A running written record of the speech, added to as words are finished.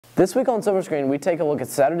This week on Silver Screen, we take a look at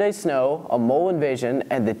Saturday's snow, a mole invasion,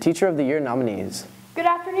 and the Teacher of the Year nominees. Good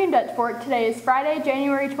afternoon, Dutch Fork. Today is Friday,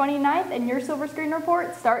 January 29th, and your Silver Screen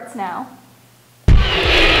report starts now.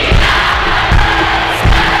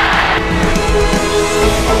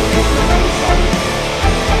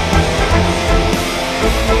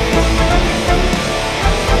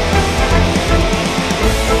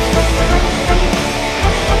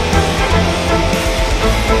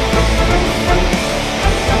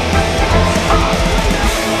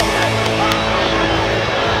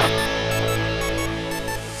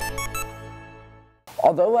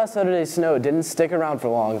 Although last Saturday's snow didn't stick around for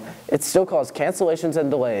long, it still caused cancellations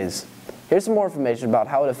and delays. Here's some more information about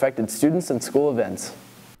how it affected students and school events.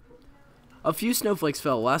 A few snowflakes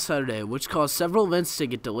fell last Saturday, which caused several events to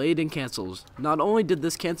get delayed and canceled. Not only did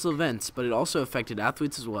this cancel events, but it also affected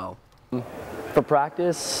athletes as well. For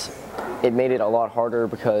practice, it made it a lot harder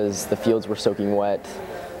because the fields were soaking wet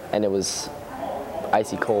and it was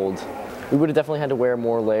icy cold. We would have definitely had to wear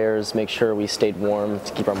more layers, make sure we stayed warm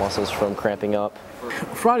to keep our muscles from cramping up.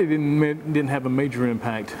 Friday didn't have a major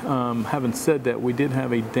impact. Having said that, we did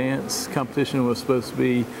have a dance competition that was supposed to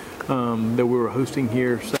be that we were hosting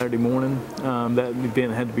here Saturday morning. That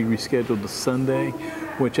event had to be rescheduled to Sunday,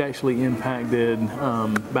 which actually impacted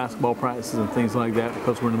basketball practices and things like that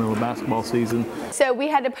because we're in the middle of basketball season. So we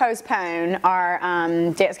had to postpone our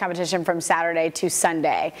dance competition from Saturday to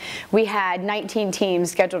Sunday. We had 19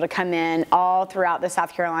 teams scheduled to come in all throughout the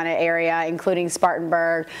South Carolina area, including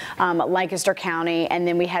Spartanburg, Lancaster County, and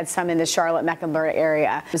then we had some in the Charlotte-Mecklenburg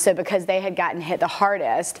area. So because they had gotten hit the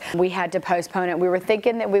hardest, we had to postpone it. We were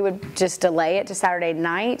thinking that we would just delay it to Saturday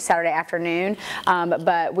night, Saturday afternoon,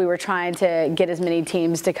 but we were trying to get as many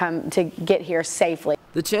teams to come to get here safely.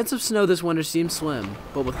 The chance of snow this winter seems slim,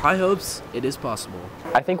 but with high hopes, it is possible.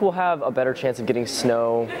 I think we'll have a better chance of getting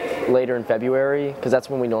snow later in February because that's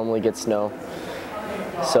when we normally get snow.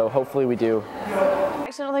 So hopefully we do. I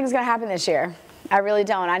actually don't think it's going to happen this year. I really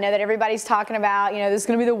don't. I know that everybody's talking about, this is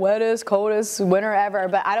going to be the wettest, coldest winter ever,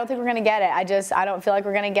 but I don't think we're going to get it. I don't feel like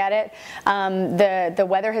we're going to get it. The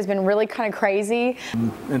weather has been really kind of crazy.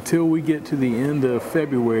 Until we get to the end of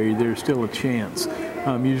February, there's still a chance.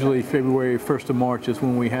 Usually February 1st of March is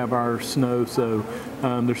when we have our snow, so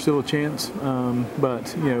there's still a chance.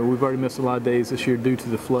 But we've already missed a lot of days this year due to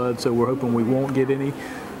the flood, so we're hoping we won't get any,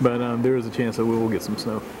 but there is a chance that we will get some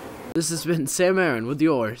snow. This has been Sam Aaron with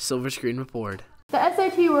your Silver Screen Report. The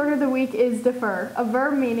SAT word of the week is defer, a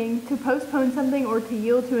verb meaning to postpone something or to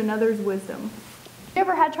yield to another's wisdom. You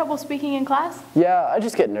ever had trouble speaking in class? Yeah, I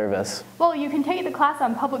just get nervous. Well, you can take the class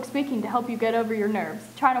on public speaking to help you get over your nerves.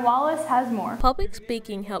 China Wallace has more. Public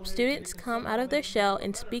speaking helps students come out of their shell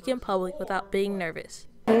and speak in public without being nervous.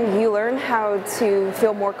 You learn how to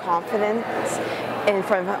feel more confident in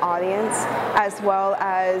front of an audience, as well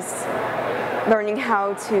as learning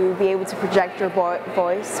how to be able to project your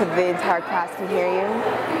voice so the entire class can hear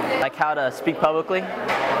you. Like how to speak publicly,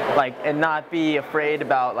 and not be afraid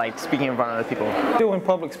about speaking in front of other people. Doing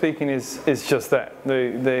public speaking is just that.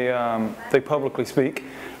 They publicly speak,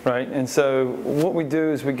 right? And so what we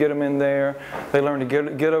do is we get them in there. They learn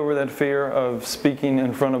to get over that fear of speaking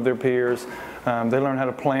in front of their peers. They learn how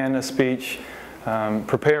to plan a speech,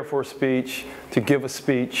 prepare for a speech, to give a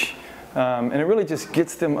speech. And it really just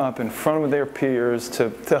gets them up in front of their peers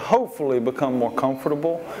to hopefully become more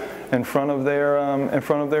comfortable in front of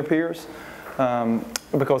their peers,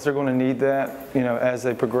 because they're going to need that, as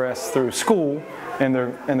they progress through school and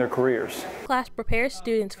their careers. Class prepares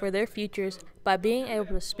students for their futures by being able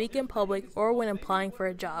to speak in public or when applying for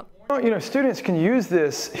a job. Students can use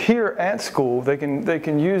this here at school. They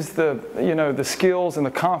can use the skills and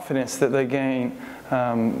the confidence that they gain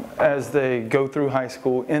as they go through high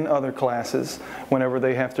school in other classes, whenever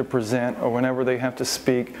they have to present or whenever they have to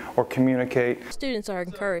speak or communicate. Students are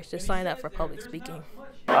encouraged to sign up for public speaking.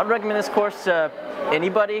 I'd recommend this course to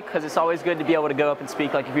anybody because it's always good to be able to go up and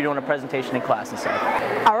speak, like if you're doing a presentation in class and stuff.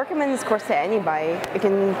 I recommend this course to anybody.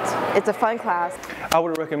 It's a fun class. I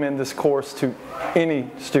would recommend this course to any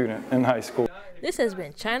student in high school. This has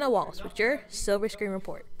been China Wallace with your Silver Screen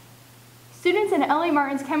Report. Students in Ellie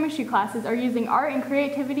Martin's chemistry classes are using art and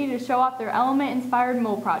creativity to show off their element-inspired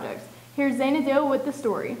mold projects. Here's Zaina Dill with the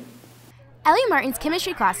story. Ellie Martin's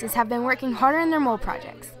chemistry classes have been working harder in their mold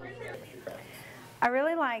projects. I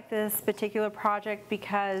really like this particular project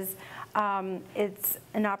because it's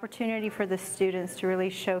an opportunity for the students to really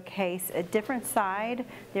showcase a different side,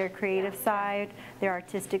 their creative side, their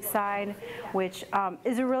artistic side, which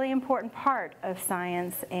is a really important part of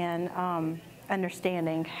science and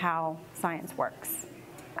understanding how science works.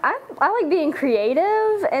 I like being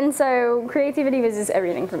creative, and so creativity was just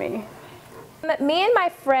everything for me. Me and my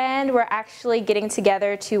friend were actually getting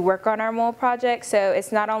together to work on our mole project, so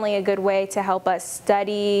it's not only a good way to help us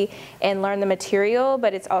study and learn the material,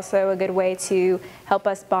 but it's also a good way to help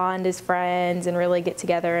us bond as friends and really get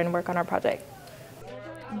together and work on our project.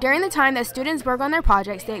 During the time that students work on their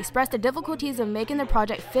projects, they express the difficulties of making their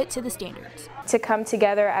project fit to the standards. To come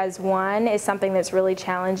together as one is something that's really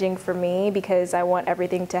challenging for me because I want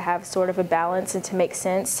everything to have sort of a balance and to make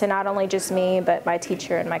sense to not only just me, but my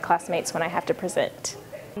teacher and my classmates when I have to present.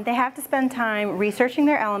 They have to spend time researching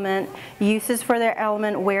their element, uses for their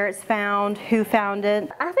element, where it's found, who found it.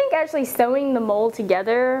 I think actually sewing the mold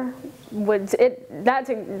together that's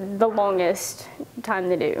the longest time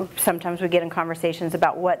to do. Sometimes we get in conversations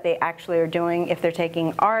about what they actually are doing if they're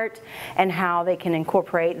taking art and how they can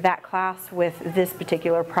incorporate that class with this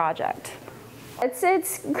particular project.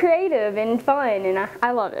 It's creative and fun, and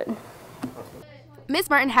I love it. Ms.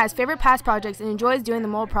 Martin has favorite past projects and enjoys doing the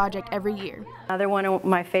mold project every year. Another one of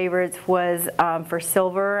my favorites was for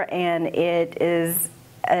silver, and it is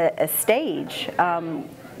a stage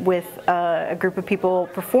with a group of people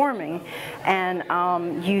performing,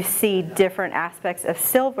 and you see different aspects of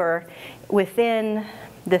silver within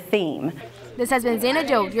the theme. This has been Zana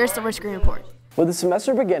Joe, your Silver Screen Report. With the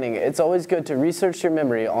semester beginning, it's always good to research your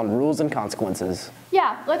memory on rules and consequences.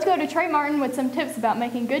 Yeah, let's go to Trey Martin with some tips about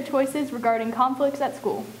making good choices regarding conflicts at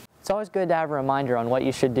school. It's always good to have a reminder on what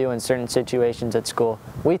you should do in certain situations at school.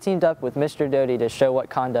 We teamed up with Mr. Doty to show what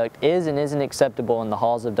conduct is and isn't acceptable in the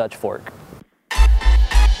halls of Dutch Fork.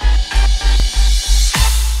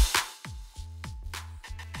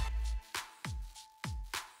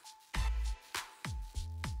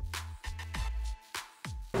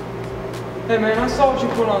 Hey man, I saw what you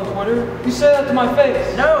put on Twitter. You said that to my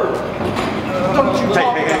face. No! Don't you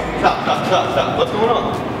talk Hey, stop. What's going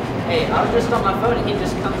on? Hey, I was just on my phone and he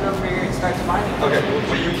just comes over here and starts finding me. Okay,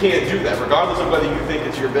 well you can't do that. Regardless of whether you think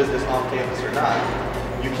it's your business on campus or not,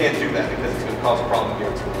 you can't do that because it's going to cause a problem here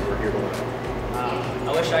at school. We're here to learn.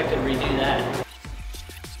 I wish I could redo that.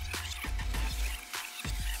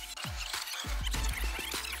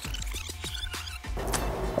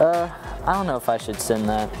 I don't know if I should send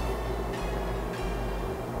that.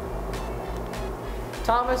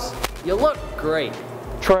 Thomas, you look great.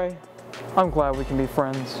 Trey, I'm glad we can be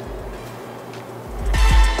friends.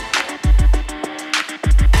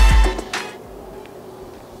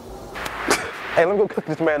 Hey, let me go cook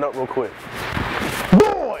this man up real quick.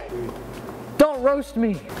 Boy! Don't roast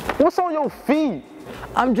me. What's on your feet?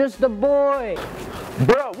 I'm just a boy.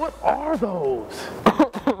 Bro, what are those?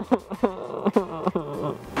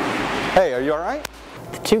 Hey, are you all right?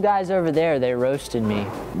 The two guys over there, they roasted me.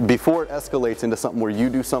 Before it escalates into something where you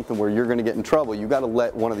do something where you're going to get in trouble, you got to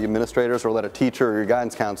let one of the administrators or let a teacher or your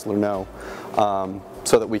guidance counselor know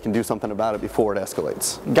so that we can do something about it before it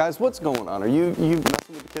escalates. Guys, what's going on? Are you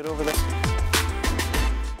messing with the kid over there?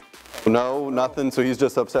 No, nothing, so he's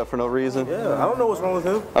just upset for no reason? Yeah, I don't know what's wrong with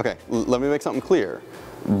him. Okay, let me make something clear.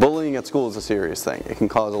 Bullying at school is a serious thing. It can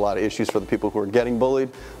cause a lot of issues for the people who are getting bullied,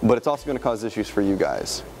 but it's also going to cause issues for you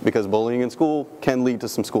guys because bullying in school can lead to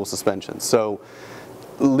some school suspensions. So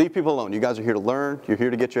leave people alone. You guys are here to learn. You're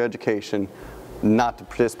here to get your education, not to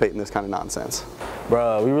participate in this kind of nonsense.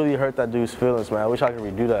 Bro, we really hurt that dude's feelings, man. I wish I could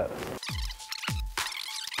redo that.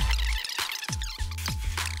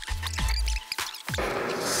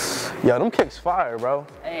 Yeah, them kicks fire, bro.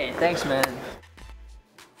 Hey, thanks, man.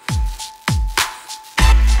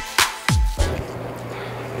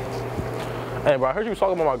 Hey, bro, I heard you was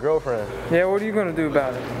talking about my girlfriend. Yeah, what are you gonna do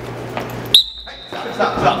about it?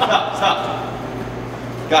 Stop.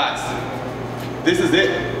 Guys, this is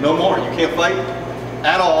it. No more. You can't fight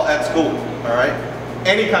at all at school, all right?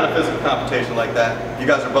 Any kind of physical confrontation like that, you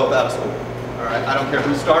guys are both out of school, all right? I don't care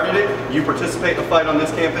who started it. You participate in a fight on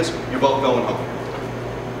this campus, you're both going home.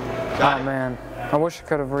 Oh man, I wish I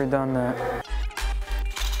could have redone that.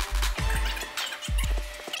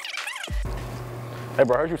 Hey,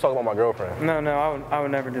 bro, I heard you was talking about my girlfriend. No, I would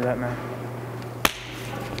never do that, man.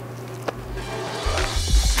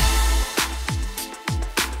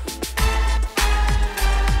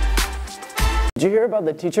 Did you hear about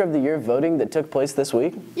the Teacher of the Year voting that took place this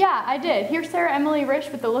week? Yeah, I did. Here's Sarah Emily Rich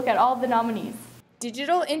with a look at all of the nominees.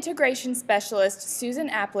 Digital Integration Specialist Susan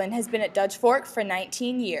Applin has been at Dutch Fork for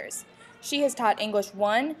 19 years. She has taught English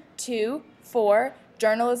 1, 2, 4,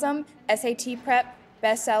 journalism, SAT prep,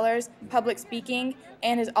 bestsellers, public speaking,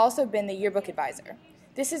 and has also been the yearbook advisor.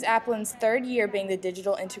 This is Applin's third year being the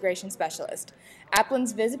Digital Integration Specialist.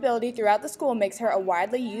 Applin's visibility throughout the school makes her a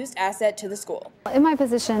widely used asset to the school. In my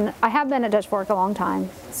position, I have been at Dutch Fork a long time,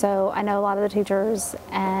 so I know a lot of the teachers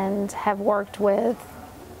and have worked with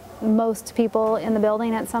most people in the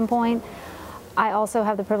building at some point. I also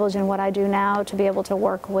have the privilege in what I do now to be able to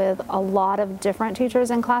work with a lot of different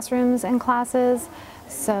teachers in classrooms and classes.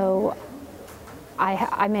 So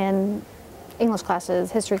I'm in English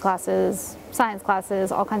classes, history classes, science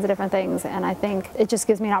classes, all kinds of different things, and I think it just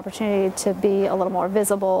gives me an opportunity to be a little more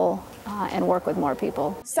visible and work with more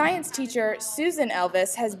people. Science teacher Susan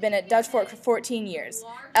Elvis has been at Dutch Fork for 14 years.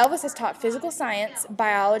 Elvis has taught physical science,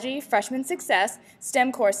 biology, freshman success,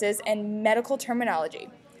 STEM courses, and medical terminology.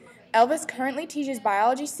 Elvis currently teaches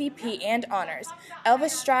biology CP and honors.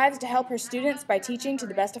 Elvis strives to help her students by teaching to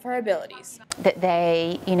the best of her abilities. That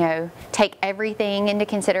they, take everything into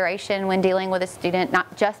consideration when dealing with a student,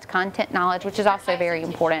 not just content knowledge, which is also very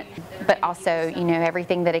important, but also,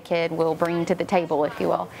 everything that a kid will bring to the table, if you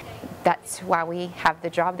will. That's why we have the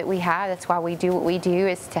job that we have. That's why we do what we do,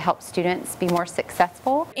 is to help students be more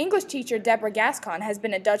successful. English teacher Deborah Gascon has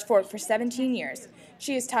been at Dutch Fork for 17 years.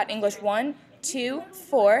 She has taught English 1, 2,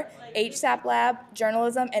 4, HSAP Lab,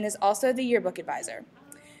 journalism, and is also the yearbook advisor.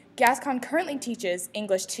 Gascon currently teaches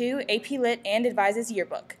English 2, AP Lit, and advises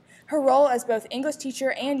yearbook. Her role as both English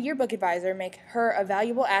teacher and yearbook advisor make her a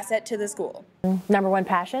valuable asset to the school. Number one,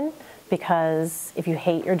 passion, because if you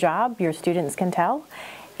hate your job, your students can tell.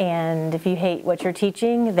 And if you hate what you're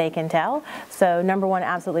teaching, they can tell. So number one,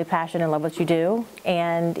 absolutely passion and love what you do.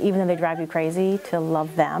 And even though they drive you crazy, to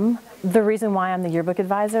love them. The reason why I'm the yearbook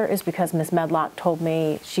advisor is because Miss Medlock told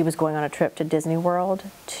me she was going on a trip to Disney World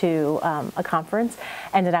to a conference,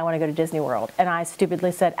 and did I want to go to Disney World? And I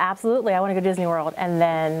stupidly said, absolutely, I want to go to Disney World. And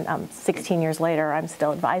then 16 years later, I'm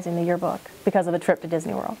still advising the yearbook because of the trip to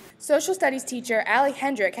Disney World. Social studies teacher Allie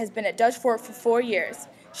Hendrick has been at Dutch Fork for 4 years.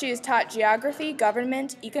 She has taught geography,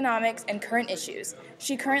 government, economics, and current issues.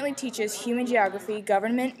 She currently teaches human geography,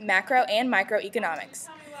 government, macro, and microeconomics.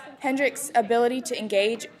 Hendrick's ability to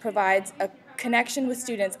engage provides a connection with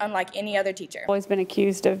students unlike any other teacher. I've always been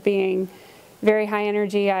accused of being very high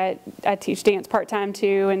energy. I teach dance part-time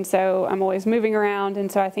too, and so I'm always moving around,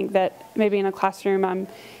 and so I think that maybe in a classroom I'm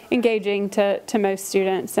engaging to most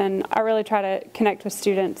students, and I really try to connect with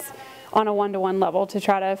students on a one-to-one level to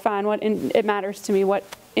try to find what it matters to me, what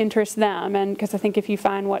interests them, and because I think if you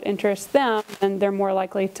find what interests them, then they're more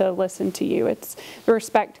likely to listen to you. The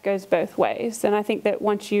respect goes both ways, and I think that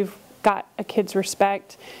once you've got a kid's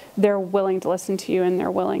respect, they're willing to listen to you and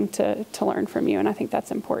they're willing to learn from you, and I think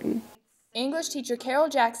that's important. English teacher Carol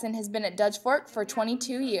Jackson has been at Dutch Fork for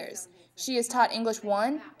 22 years. She has taught English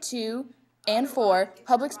 1, 2, and 4,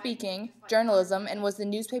 public speaking, journalism, and was the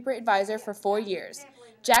newspaper advisor for 4 years.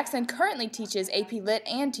 Jackson currently teaches AP Lit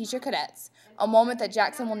and Teacher Cadets. A moment that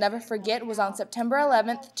Jackson will never forget was on September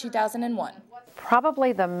 11th, 2001.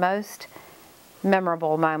 Probably the most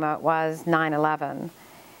memorable moment was 9/11.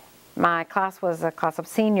 My class was a class of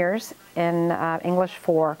seniors in English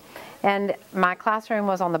 4, and my classroom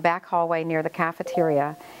was on the back hallway near the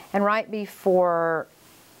cafeteria. And right before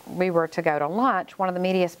we were to go to lunch, one of the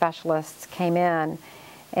media specialists came in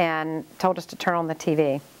and told us to turn on the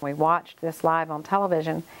TV. We watched this live on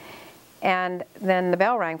television, and then the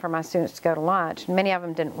bell rang for my students to go to lunch. Many of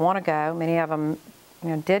them didn't want to go, many of them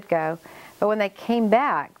did go, but when they came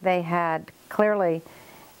back, they had clearly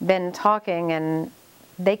been talking, and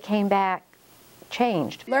they came back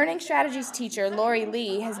changed. Learning strategies teacher Lori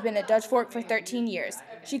Lee has been at Dutch Fork for 13 years.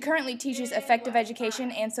 She currently teaches effective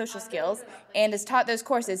education and social skills and has taught those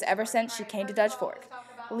courses ever since she came to Dutch Fork.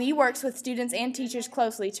 Lee works with students and teachers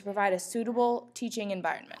closely to provide a suitable teaching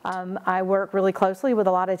environment. I work really closely with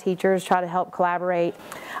a lot of teachers, try to help collaborate.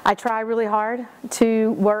 I try really hard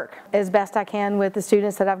to work as best I can with the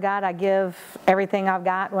students that I've got. I give everything I've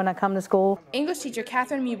got when I come to school. English teacher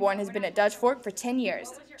Catherine Mewborn has been at Dutch Fork for 10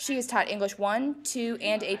 years. She has taught English 1, 2,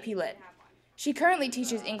 and AP Lit. She currently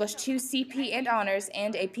teaches English 2 CP and Honors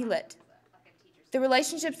and AP Lit. The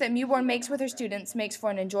relationships that Mewborn makes with her students makes for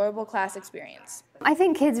an enjoyable class experience. I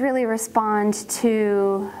think kids really respond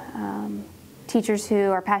to teachers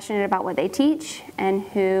who are passionate about what they teach and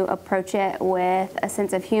who approach it with a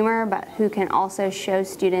sense of humor, but who can also show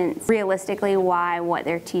students realistically why what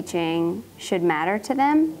they're teaching should matter to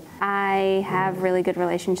them. I have really good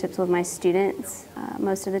relationships with my students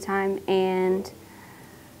most of the time and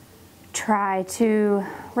try to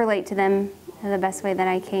relate to them the best way that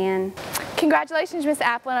I can. Congratulations, Ms.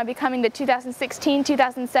 Applin, on becoming the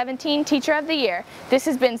 2016-2017 Teacher of the Year. This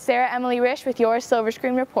has been Sarah Emily Risch with your Silver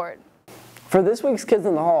Screen Report. For this week's Kids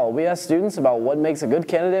in the Hall, we asked students about what makes a good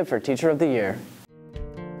candidate for Teacher of the Year.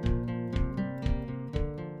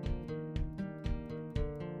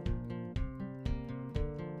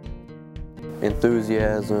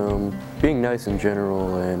 Enthusiasm, being nice in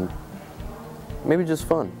general, and maybe just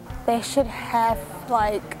fun. They should have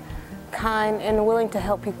kind and willing to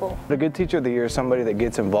help people. A good teacher of the year is somebody that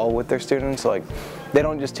gets involved with their students. Like, they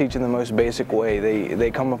don't just teach in the most basic way.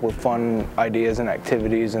 They come up with fun ideas and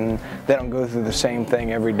activities, and they don't go through the same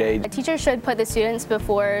thing every day. A teacher should put the students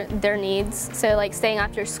before their needs, so like staying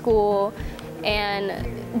after school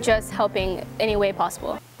and just helping any way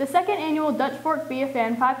possible. The second annual Dutch Fork Be a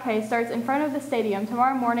Fan 5K starts in front of the stadium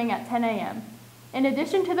tomorrow morning at 10 a.m. In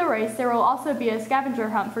addition to the race, there will also be a scavenger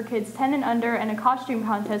hunt for kids 10 and under and a costume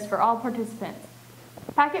contest for all participants.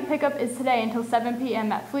 Packet pickup is today until 7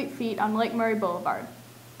 p.m. at Fleet Feet on Lake Murray Boulevard.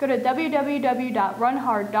 Go to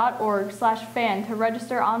www.runhard.org/fan to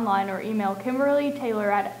register online or email Kimberly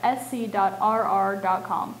Taylor at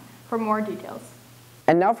sc.rr.com for more details.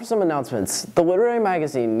 And now for some announcements. The Literary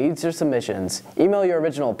Magazine needs your submissions. Email your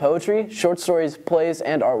original poetry, short stories, plays,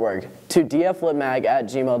 and artwork to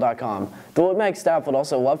dflitmag@gmail.com. The LitMag staff would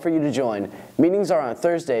also love for you to join. Meetings are on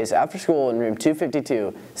Thursdays after school in room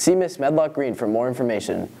 252. See Miss Medlock Green for more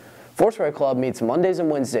information. Foursquare Club meets Mondays and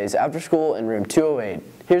Wednesdays after school in room 208.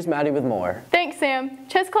 Here's Maddie with more. Thanks, Sam.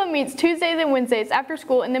 Chess Club meets Tuesdays and Wednesdays after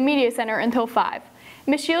school in the Media Center until 5.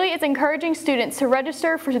 Ms. Shealy is encouraging students to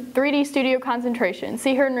register for 3D Studio Concentration.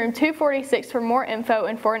 See her in room 246 for more info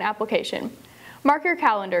and for an application. Mark your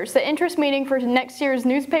calendars. The interest meeting for next year's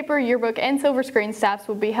newspaper, yearbook, and silver screen staffs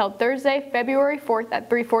will be held Thursday, February 4th at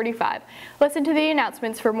 3:45. Listen to the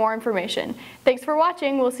announcements for more information. Thanks for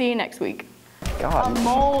watching. We'll see you next week. God, A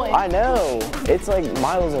mole. I know. It's like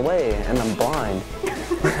miles away, and I'm blind.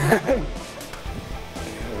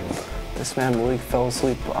 This man really fell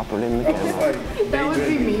asleep operating the camera. That would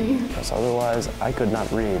be me. Because otherwise, I could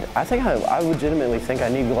not read. I think I legitimately think I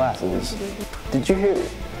need glasses. Did you hear?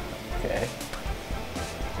 Okay.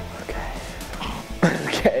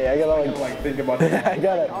 Okay, I gotta like think about it. I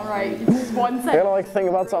gotta. All right, just 1 second. I gotta like think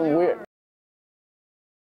about something weird.